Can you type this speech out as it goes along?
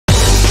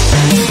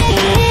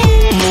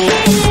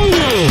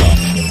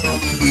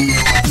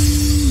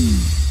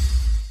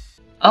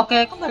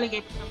Oke, kembali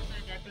lagi bersama saya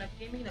di Akhilat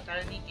Gaming. Dan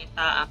kali ini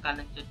kita akan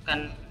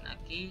lanjutkan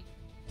lagi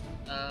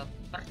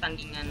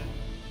pertandingannya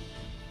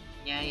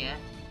ya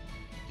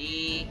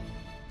di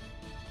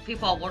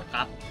FIFA World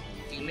Cup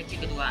di match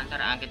kedua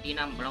antara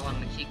Argentina melawan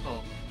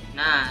Meksiko.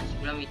 Nah,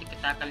 sebelum itu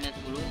kita akan lihat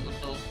dulu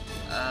untuk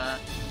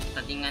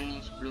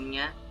pertandingan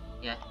sebelumnya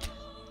ya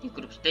di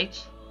grup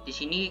stage. Di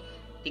sini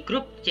di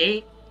grup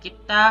C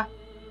kita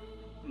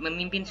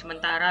memimpin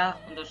sementara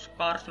untuk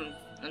skor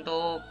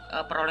untuk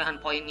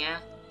perolehan poinnya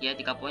ya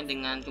 3 poin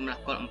dengan jumlah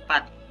gol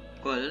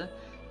 4 gol.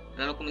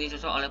 Lalu kemudian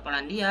disusul oleh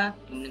Polandia,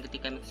 kemudian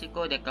ketika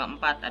Meksiko, dan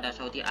keempat ada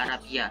Saudi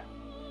Arabia.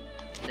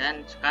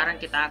 Dan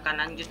sekarang kita akan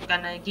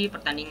lanjutkan lagi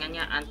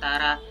pertandingannya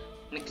antara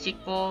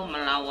Meksiko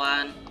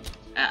melawan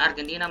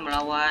Argentina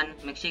melawan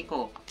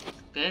Meksiko.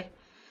 Oke.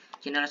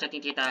 Channel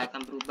setting kita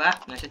akan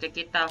berubah. Nah, saja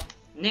kita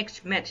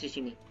next match di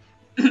sini.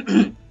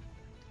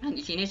 Nah,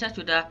 di sini saya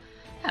sudah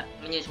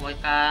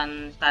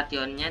menyesuaikan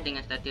stadionnya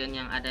dengan stadion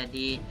yang ada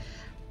di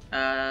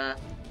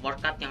World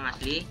Cup yang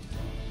asli.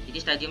 Jadi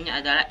stadiumnya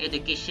adalah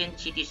Education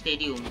City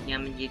Stadium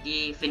yang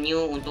menjadi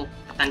venue untuk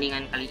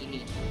pertandingan kali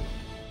ini.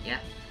 Ya,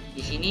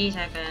 di sini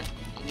saya akan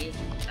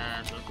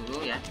kita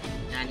dulu ya.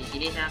 Nah, di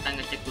sini saya akan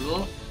ngecek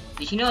dulu.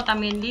 Di sini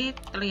Otamendi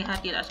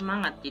terlihat tidak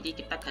semangat, jadi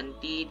kita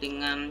ganti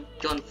dengan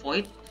John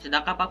Voigt.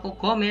 Sedangkan Papu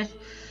Gomez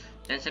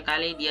dan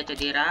sekali dia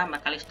cedera,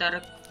 McAllister.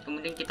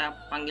 Kemudian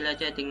kita panggil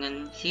aja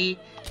dengan si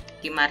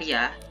Di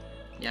Maria.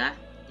 Ya,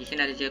 di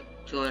sini ada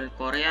John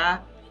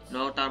Korea,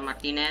 Lautaro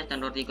Martinez, dan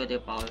Rodrigo De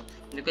Paul.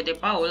 Rodrigo De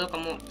Paul,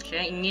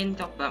 saya ingin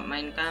coba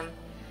mainkan.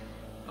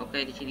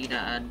 Oke, di sini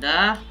tidak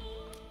ada.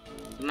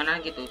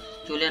 Gimana gitu?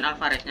 Julian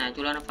Alvarez. Nah,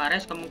 Julian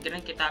Alvarez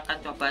kemungkinan kita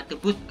akan coba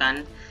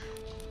debutkan,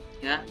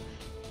 ya,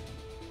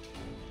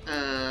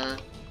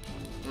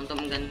 untuk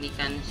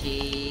menggantikan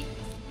si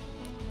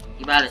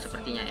Ibala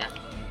sepertinya ya.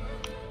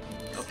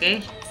 Oke.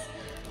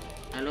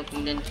 Lalu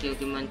kemudian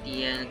Kyogi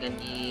Montiel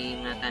ganti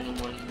Natani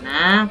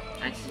Molina,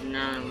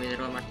 Arsenal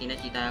Pedro Martinez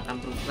tidak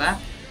akan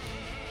berubah.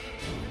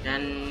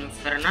 Dan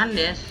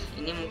Fernandes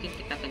ini mungkin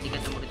kita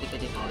gantikan sama Rodrigo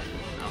De Paul.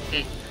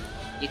 Oke.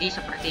 Jadi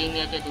seperti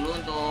ini aja dulu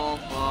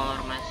untuk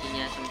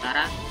formasinya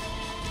sementara.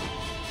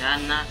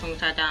 Dan langsung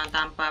saja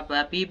tanpa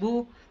babi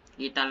bu,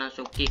 kita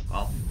langsung kick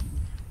off.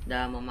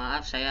 Dan mohon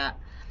maaf saya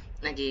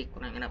lagi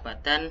kurang enak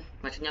badan,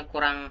 maksudnya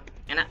kurang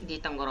enak di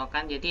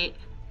tenggorokan. Jadi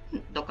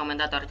untuk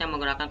komentatornya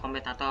menggunakan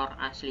komentator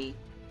asli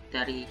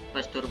dari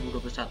PES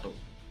 2021.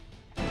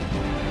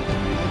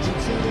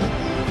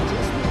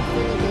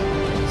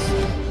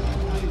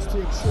 To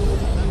ensure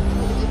that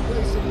permanent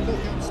place in the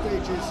knockout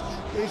stages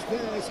is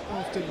theirs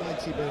after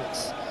 90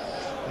 minutes.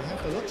 They have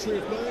the luxury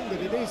of knowing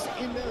that it is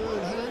in their own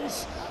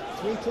hands.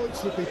 3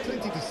 points would be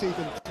plenty to see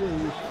them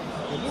through.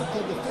 The look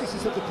on the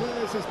faces of the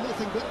players is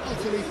nothing but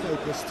utterly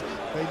focused.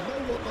 They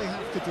know what they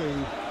have to do.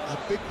 A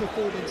big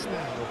performance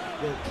now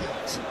will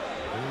count.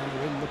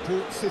 We're in the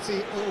port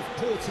city of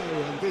Porto,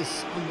 and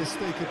this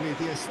unmistakably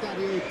the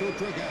Estadio do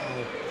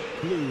Dragão.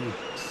 Blue,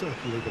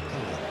 certainly the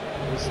colour.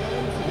 We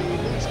stand for the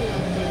national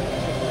anthem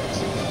of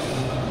Mexico.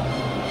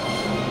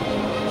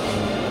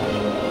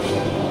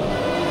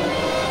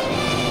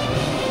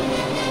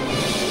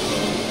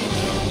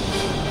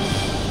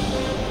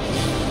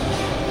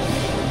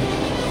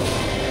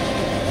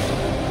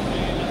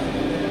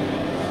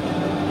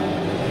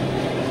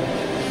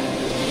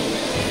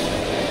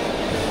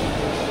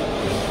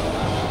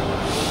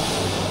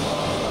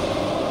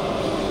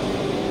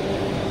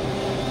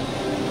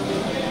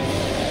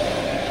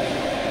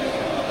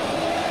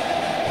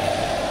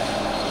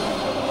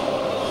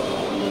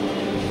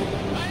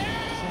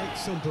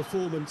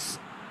 Performance,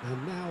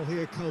 and now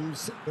here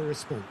comes the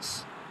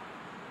response.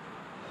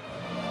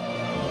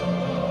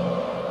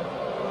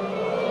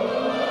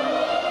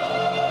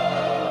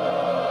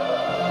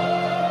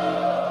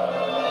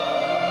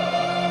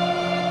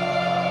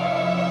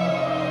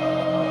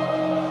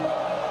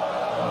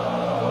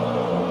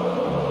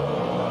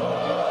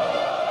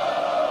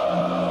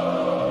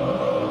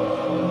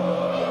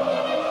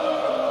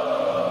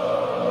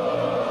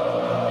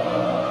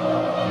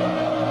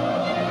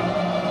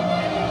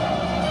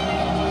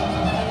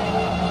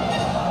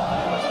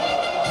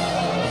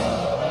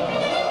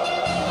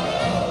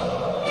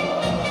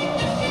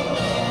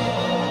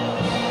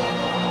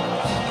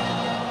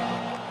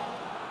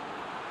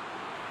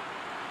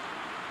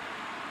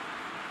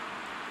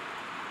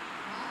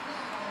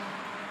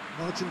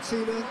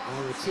 Argentina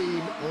are a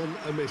team on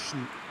a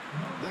mission.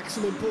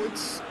 Maximum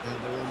points, and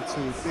they're on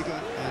to bigger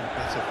and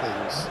better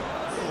things.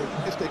 Well,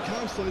 if they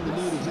can't find the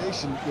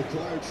motivation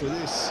required for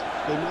this,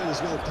 they might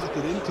as well pack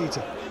it in,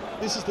 Peter.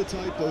 This is the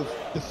type of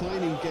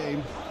defining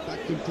game that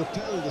can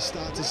propel the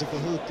status of the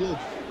whole club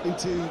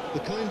into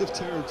the kind of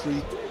territory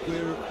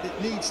where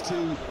it needs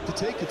to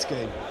take its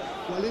game.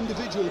 While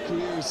individual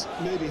careers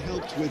may be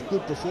helped with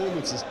good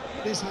performances,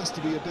 this has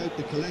to be about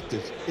the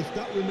collective. If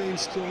that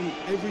remains strong,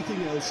 everything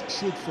else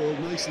should fall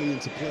nicely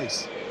into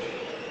place.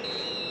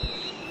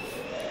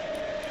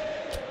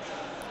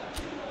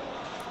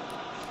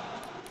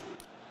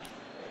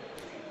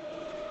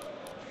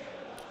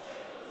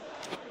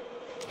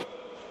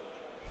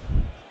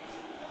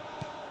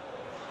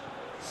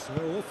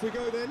 So off we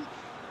go then.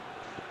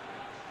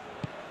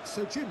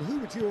 So Jim, who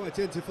would you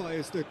identify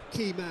as the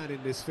key man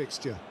in this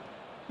fixture?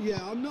 Yeah,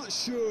 I'm not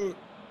sure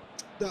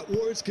that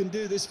words can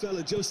do this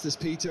fella justice,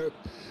 Peter.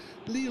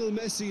 Lionel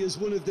Messi is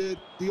one of the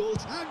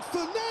old... And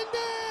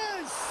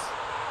Fernandez!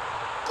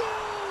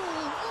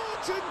 Goal!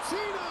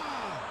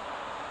 Argentina!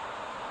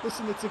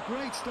 Listen, it's a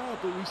great start,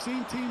 but we've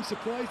seen teams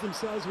surprise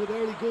themselves with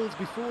early goals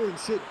before and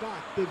sit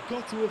back. They've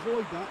got to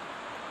avoid that.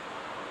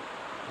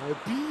 Oh,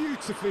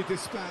 beautifully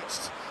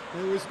dispatched.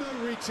 There was no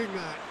reaching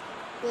that.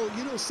 Well,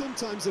 you know,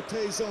 sometimes it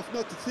pays off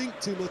not to think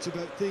too much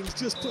about things,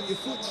 just put your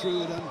foot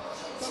through it, and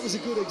that was a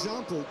good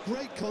example.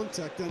 Great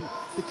contact, and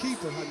the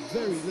keeper had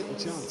very little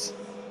chance.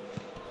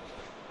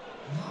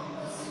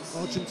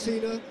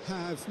 Argentina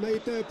have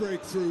made their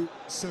breakthrough,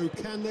 so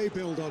can they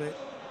build on it?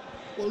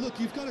 Well, look,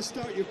 you've got to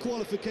start your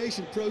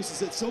qualification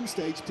process at some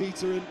stage,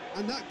 Peter,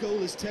 and that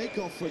goal is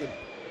takeoff for them.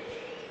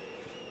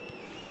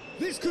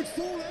 This could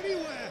fall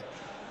anywhere!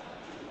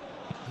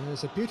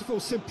 There's a beautiful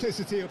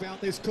simplicity about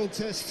this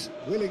contest.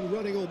 Willing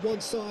running on one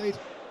side,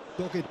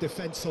 dogged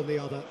defence on the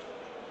other.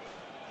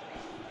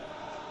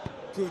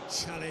 Good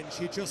challenge,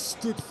 he just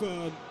stood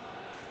firm.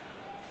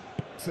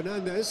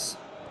 Fernandez,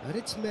 and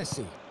it's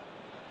Messi.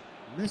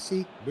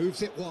 Messi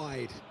moves it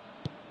wide.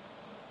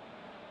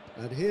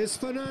 And here's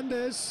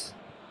Fernandez.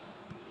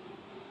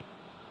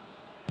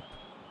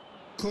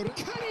 Can he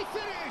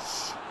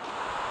finish?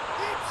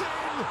 It's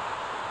in!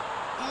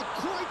 A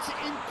quite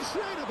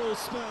incredible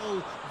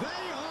spell.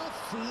 They are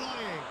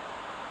flying.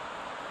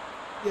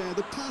 Yeah,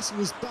 the pass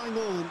was bang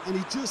on, and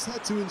he just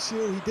had to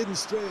ensure he didn't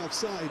stray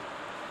offside.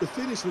 The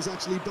finish was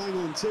actually bang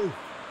on too.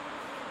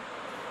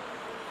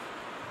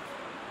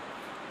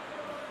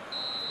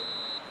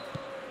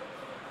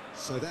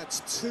 So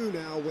that's 2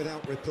 now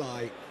without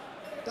reply.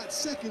 That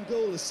second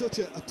goal has such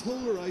a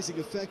polarising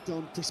effect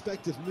on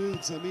prospective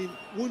moods. I mean,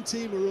 one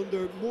team are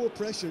under more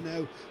pressure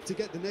now to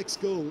get the next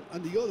goal,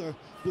 and the other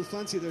will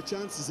fancy their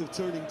chances of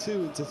turning 2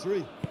 into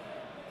 3.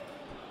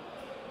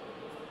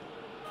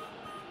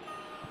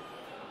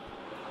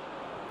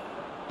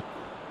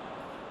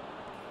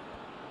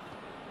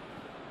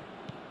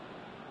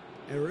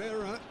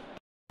 Herrera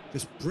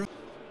just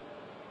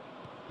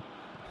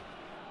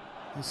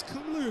he's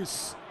come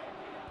loose.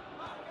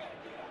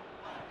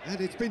 And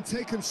it's been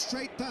taken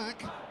straight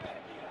back.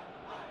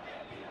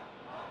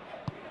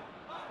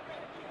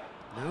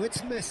 Now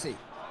it's Messi.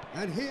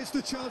 And here's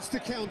the chance to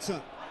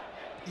counter.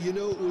 You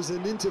know, it was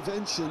an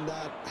intervention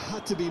that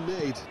had to be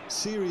made.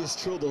 Serious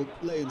trouble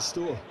lay in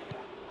store.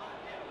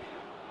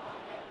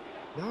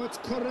 Now it's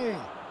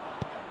Correa.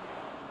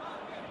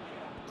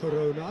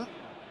 Corona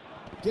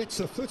gets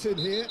a foot in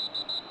here.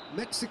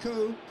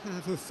 Mexico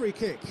have a free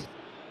kick.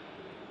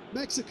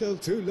 Mexico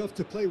do love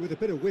to play with a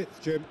bit of width,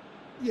 Jim.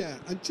 Yeah,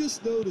 and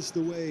just notice the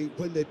way,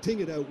 when they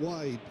ping it out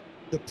wide,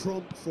 the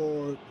prompt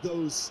for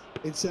those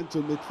in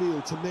central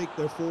midfield to make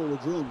their forward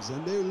runs,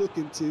 and they're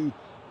looking to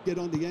get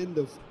on the end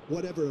of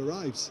whatever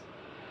arrives.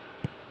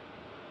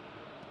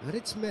 And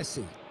it's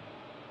Messi.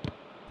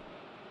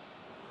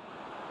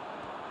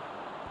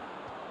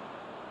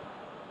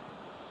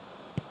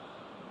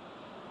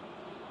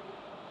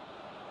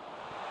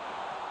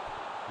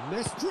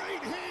 Messi.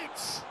 Great hit!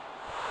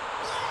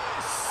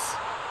 Yes!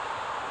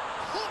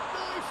 Hot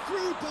knife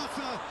through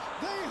butter.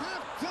 They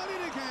have done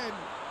it again.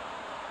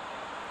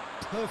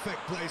 Perfect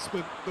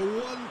placement. The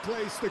one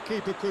place the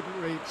keeper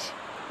couldn't reach.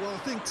 Well, I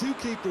think two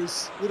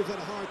keepers would have had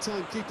a hard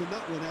time keeping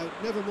that one out,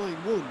 never mind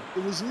one.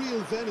 It was real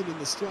venom in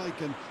the strike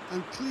and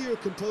clear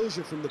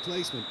composure from the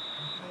placement.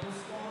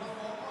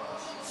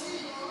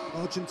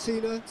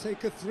 Argentina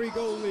take a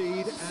 3-goal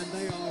lead and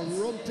they are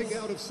romping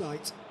out of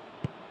sight.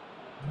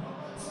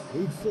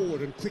 Move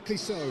forward and quickly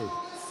so.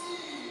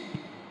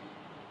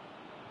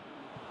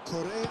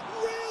 Correa,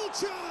 real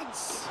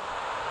chance!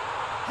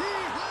 He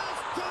has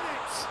done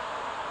it!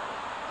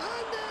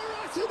 And they're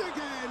at it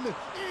again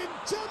in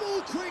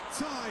double quick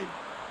time.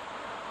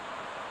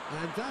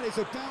 And that is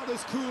about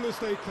as cool as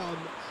they come.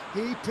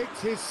 He picked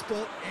his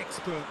spot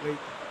expertly.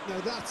 Now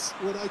that's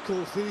what I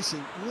call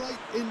finishing, right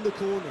in the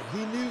corner.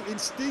 He knew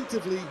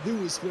instinctively who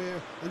was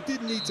where and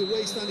didn't need to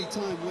waste any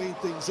time weighing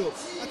things up.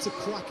 That's a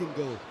cracking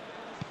goal.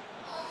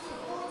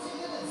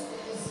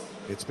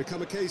 It's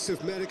become a case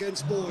of men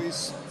against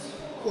boys.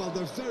 Well,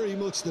 they're very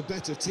much the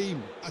better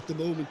team at the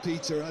moment,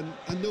 Peter,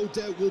 and no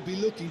doubt will be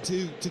looking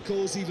to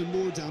cause even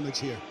more damage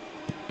here.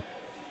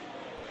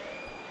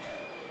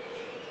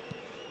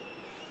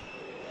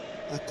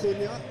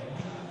 Acuna.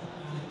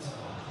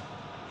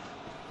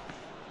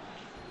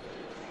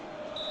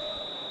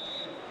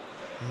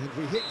 And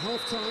we hit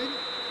half-time.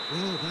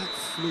 Well, that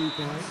flew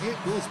by. It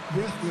was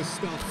breathless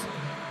stuff.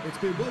 It's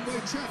been one-way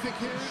traffic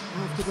here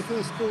after the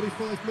first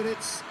 45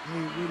 minutes. A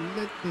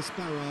relentless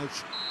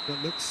barrage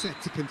that looks set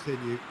to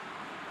continue.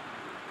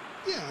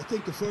 Yeah, I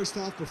think a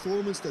first-half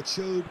performance that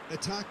showed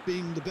attack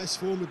being the best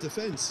form of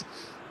defence.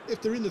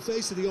 If they're in the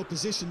face of the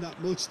opposition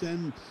that much,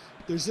 then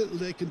there's little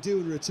they can do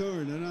in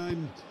return,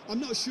 and I'm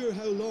not sure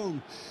how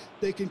long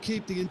they can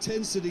keep the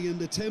intensity and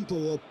the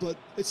tempo up, but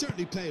it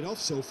certainly paid off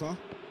so far.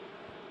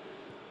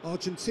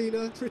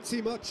 Argentina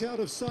pretty much out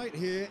of sight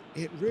here.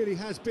 It really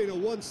has been a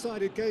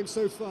one-sided game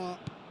so far.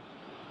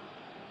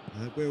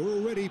 And we're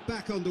already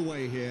back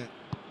underway here.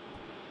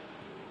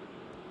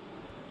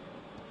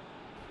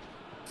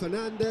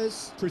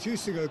 Fernandez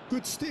producing a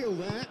good steal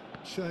there,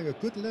 showing a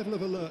good level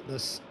of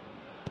alertness.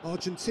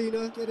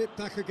 Argentina get it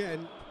back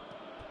again.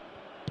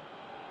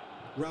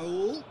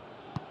 Raul.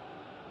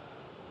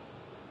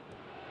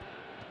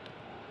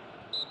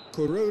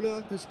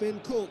 Corona has been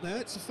caught there,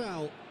 it's a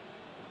foul.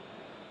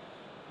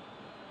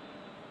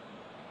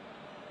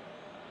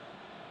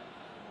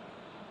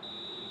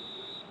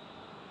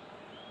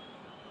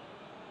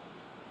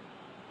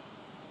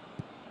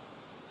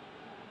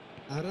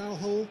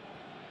 Araujo.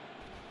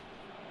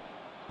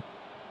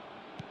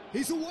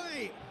 He's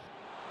away.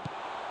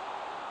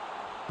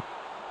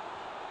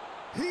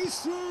 He's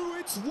through,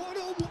 it's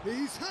 1-on-1.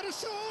 He's had a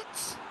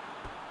shot.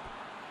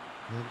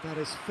 And that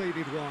has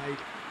faded wide.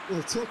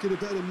 Well, talking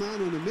about a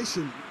man on a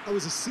mission, that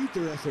was a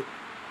super effort.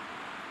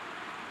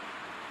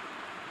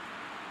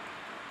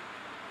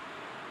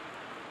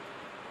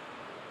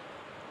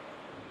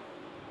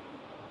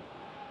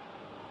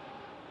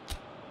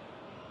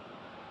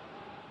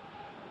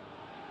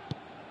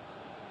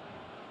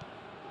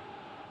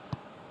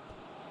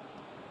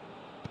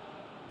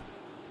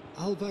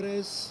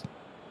 Alvarez.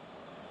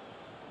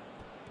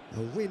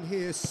 A win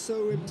here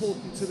so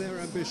important to their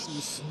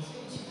ambitions.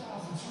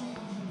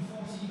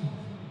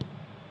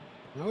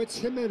 Now it's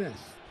Jimenez.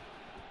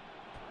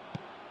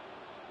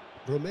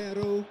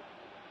 Romero.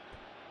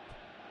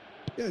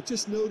 Yeah,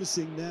 just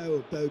noticing now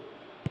about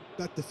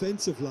that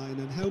defensive line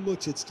and how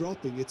much it's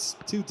dropping. It's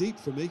too deep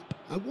for me.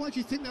 And why do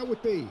you think that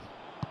would be?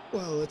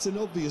 Well, it's an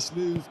obvious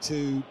move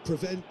to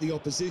prevent the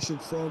opposition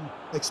from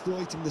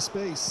exploiting the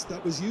space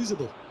that was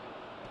usable.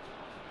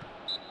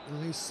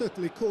 Well, he's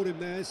certainly caught him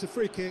there. It's a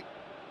free kick.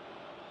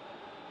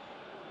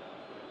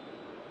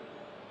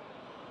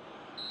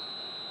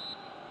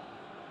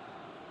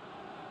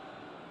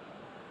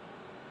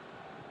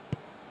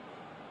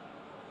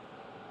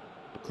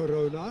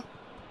 Corona.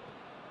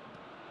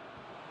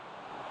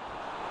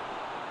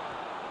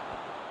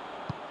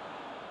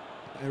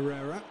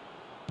 Herrera.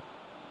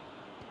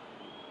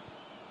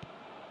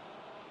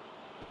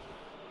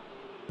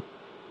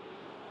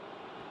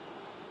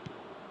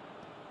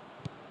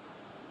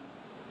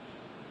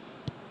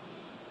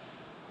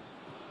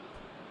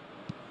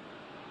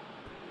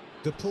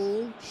 De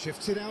Paul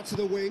shifts it out to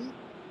the wing.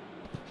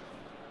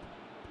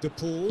 De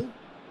Paul.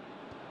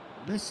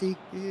 Messi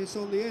is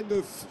on the end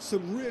of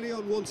some really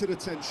unwanted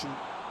attention.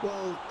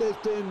 Well,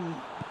 they've been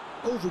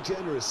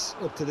over-generous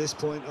up to this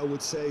point, I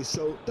would say,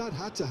 so that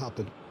had to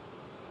happen.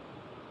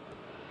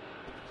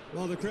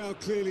 Well, the crowd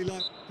clearly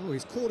like... Oh,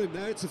 he's caught him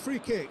there. It's a free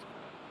kick.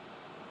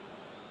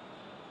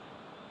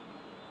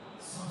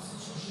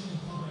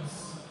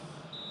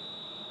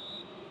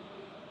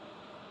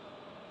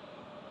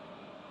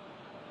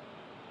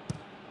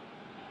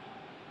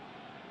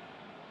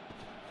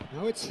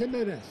 Now it's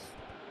Jimenez.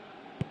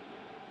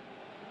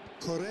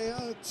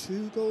 Correa,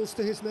 2 goals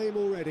to his name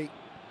already.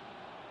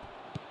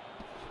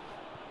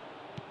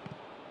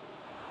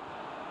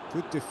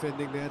 Good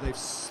defending there. They've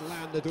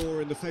slammed the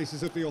door in the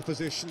faces of the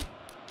opposition.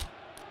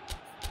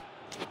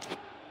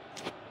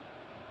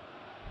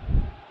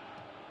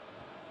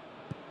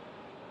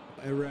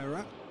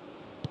 Herrera.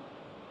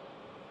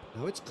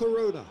 Now it's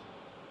Corona.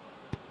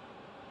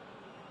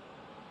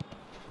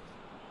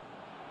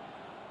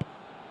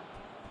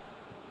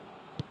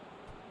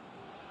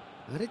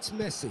 And it's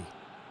Messi.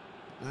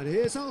 And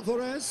here's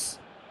Alvarez.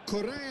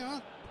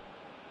 Correa.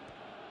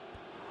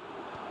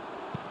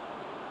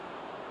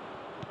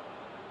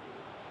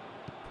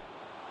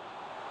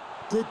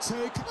 Good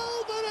take.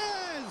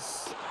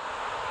 Alvarez!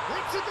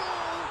 It's a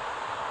goal!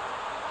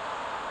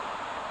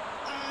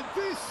 And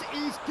this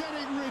is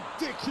getting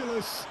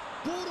ridiculous.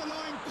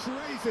 Borderline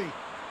crazy.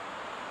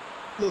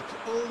 Look,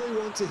 all they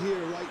want to hear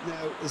right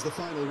now is the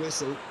final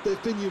whistle.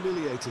 They've been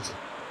humiliated.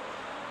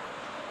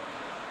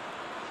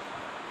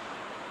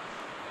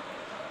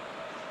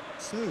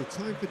 So,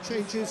 time for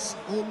changes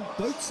on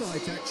both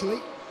sides,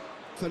 actually.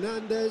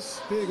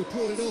 Fernandez being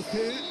applauded off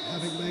here,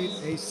 having made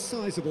a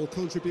sizable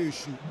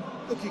contribution.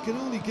 Look, you can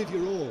only give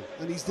your all,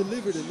 and he's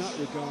delivered in that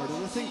regard,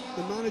 and I think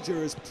the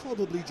manager has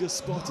probably just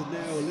spotted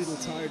now a little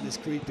tiredness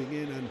creeping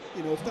in, and,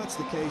 you know, if that's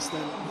the case,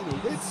 then, you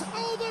know... It's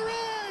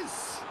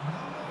Alvarez!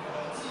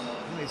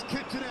 Well, he's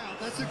kept it out,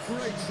 that's a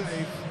great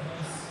save.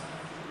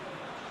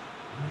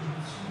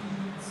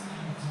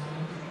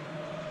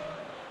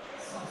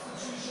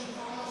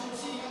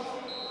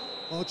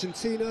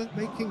 Argentina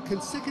making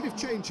consecutive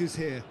changes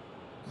here.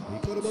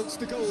 He got amongst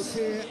the goals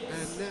here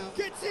and now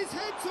gets his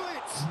head to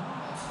it!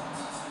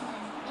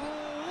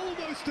 Oh,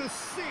 almost a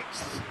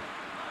 6th!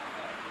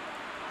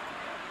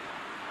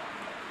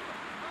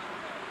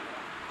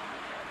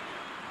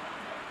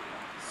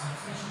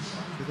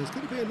 So there's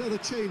going to be another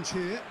change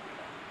here.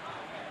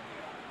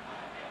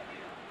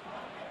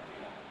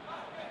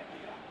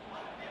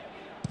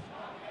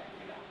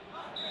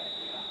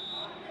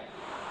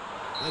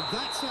 And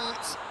that's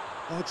that.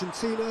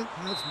 Argentina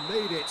have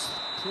made it.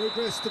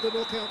 Progress to the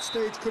knockout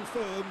stage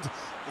confirmed.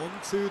 On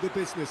to the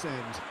business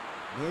end.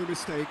 No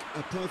mistake,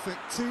 a perfect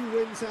 2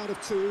 wins out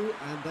of 2,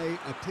 and they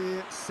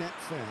appear set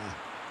fair.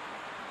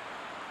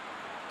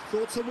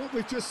 Thoughts on what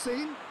we've just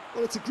seen?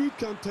 Well, it's a group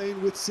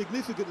campaign with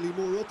significantly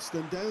more ups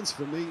than downs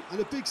for me,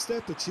 and a big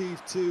step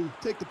achieved to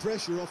take the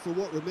pressure off for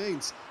what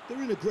remains.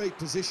 They're in a great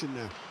position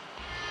now.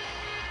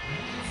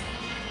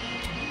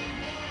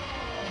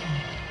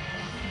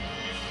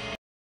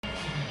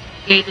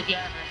 Oke, itu dia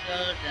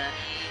hasil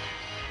dari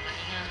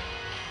pertandingan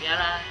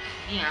piala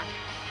dunia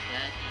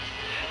ya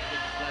di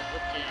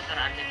grup C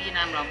antara Argentina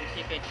melawan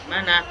Meksiko, di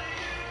mana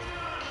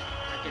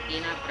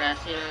Argentina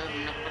berhasil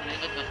menang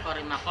pertandingan ke skor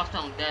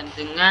 5-0, dan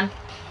dengan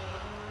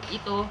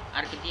itu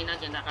Argentina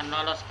dinyatakan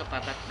lolos ke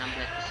babak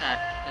 16 besar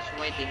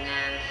sesuai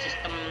dengan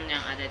sistem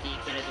yang ada di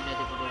Piala Dunia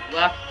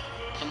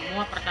 2022.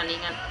 Semua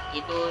pertandingan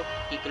itu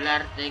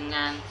digelar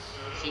dengan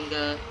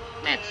single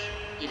match,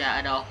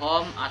 tidak ada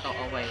home atau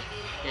away,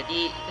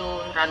 jadi itu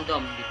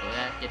random gitu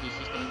ya. Jadi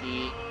sistem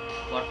di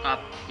World Cup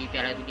di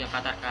Piala Dunia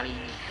Qatar kali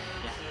ini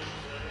ya.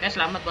 Oke,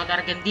 selamat buat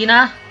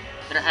Argentina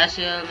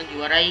berhasil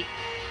menjuarai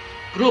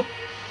grup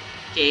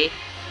C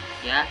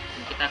ya.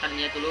 Kita akan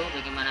lihat dulu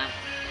bagaimana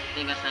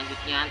pertandingan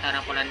selanjutnya antara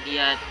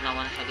Polandia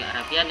melawan Saudi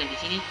Arabia, dan di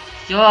sini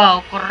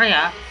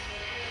Korea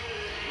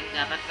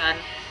mendapatkan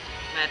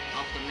match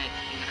of the match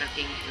dengan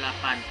ranking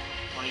 8.0.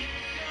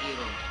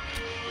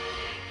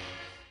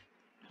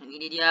 Dan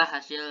ini dia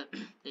hasil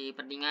dari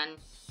pertandingan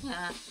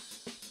ya.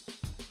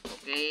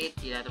 Oke,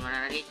 tidak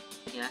menarik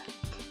ya.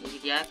 Ini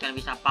dia, kalian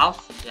bisa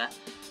pause ya.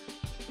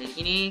 Dan di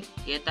sini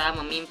kita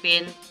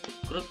memimpin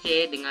grup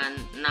C dengan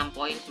 6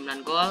 poin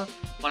 9 gol,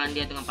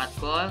 Polandia dengan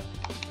 4 gol.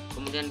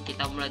 Kemudian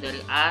kita mulai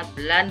dari A,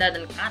 Belanda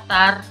dan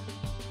Qatar.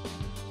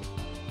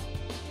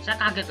 Saya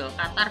kaget loh,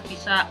 Qatar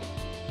bisa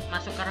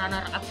masuk ke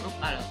runner up grup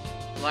A loh.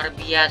 Luar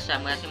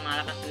biasa, masih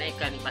mengalahkan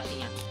Senegal nih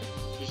pastinya.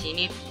 Di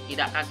sini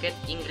tidak kaget,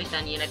 Inggris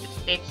dan United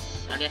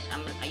States alias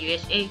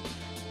USA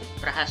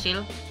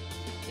berhasil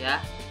ya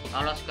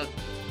lolos ke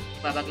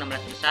babak 16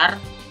 besar.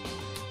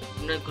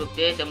 Kemudian grup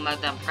D, Denmark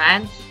dan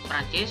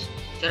Prancis,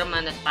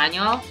 Jerman dan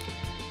Spanyol,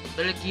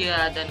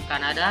 Belgia dan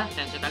Kanada,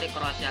 sayang sekali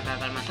Kroasia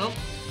gagal masuk.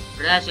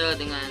 Berhasil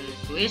dengan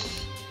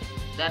Swiss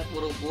dan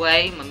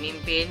Uruguay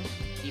memimpin,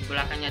 di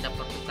belakangnya ada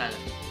Portugal.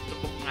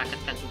 Cukup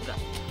mengagetkan juga.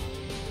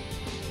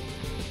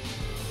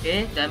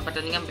 Oke, dan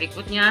pertandingan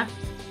berikutnya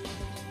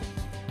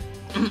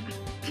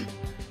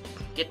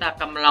kita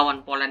akan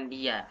melawan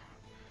Polandia.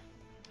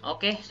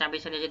 Oke,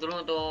 sampai sini aja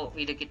dulu untuk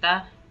video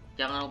kita.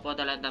 Jangan lupa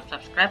like dan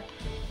subscribe.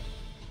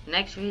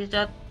 Next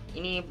video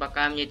ini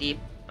bakal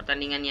menjadi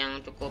pertandingan yang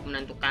cukup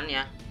menentukan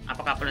ya.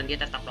 Apakah Polandia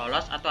tetap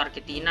lolos atau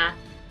Argentina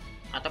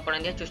atau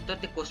Polandia justru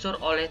digusur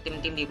oleh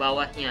tim-tim di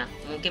bawahnya,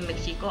 mungkin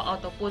Meksiko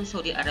ataupun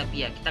Saudi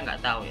Arabia, kita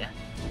nggak tahu ya.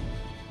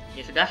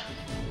 Ya sudah,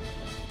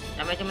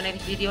 sampai jumpa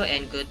next video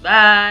and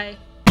goodbye.